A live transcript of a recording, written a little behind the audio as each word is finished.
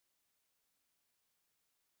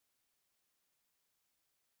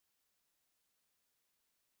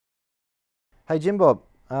Hey Jim Bob,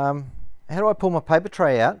 how do I pull my paper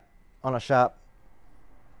tray out on a Sharp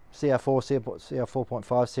CR4,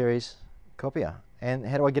 CR4.5 series copier? And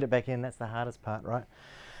how do I get it back in? That's the hardest part, right?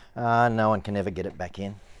 No one can ever get it back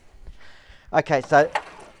in. Okay, so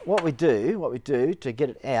what we do to get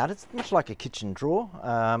it out, it's much like a kitchen drawer.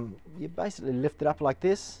 You basically lift it up like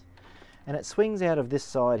this, and it swings out of this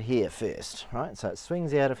side here first, right? So it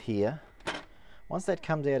swings out of here. Once that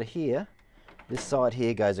comes out of here, this side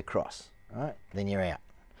here goes across, right? Then you're out.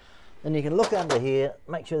 Then you can look under here,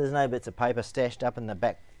 make sure there's no bits of paper stashed up in the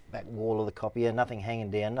back wall of the copier, nothing hanging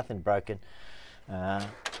down, nothing broken.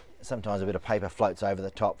 Sometimes a bit of paper floats over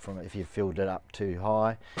the top from if you've filled it up too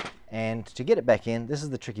high. And to get it back in, this is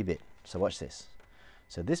the tricky bit. So watch this.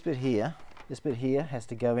 So this bit here has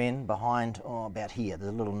to go in behind, about here.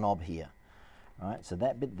 There's a little knob here, right? So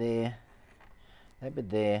that bit there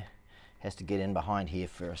has to get in behind here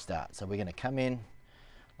for a start. So we're going to come in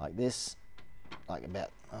like this, like about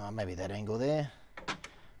maybe that angle there,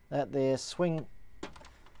 that there, swing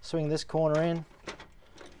this corner in,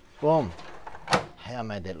 boom. Hey, I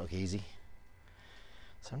made that look easy.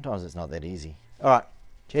 Sometimes it's not that easy. All right,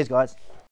 cheers guys.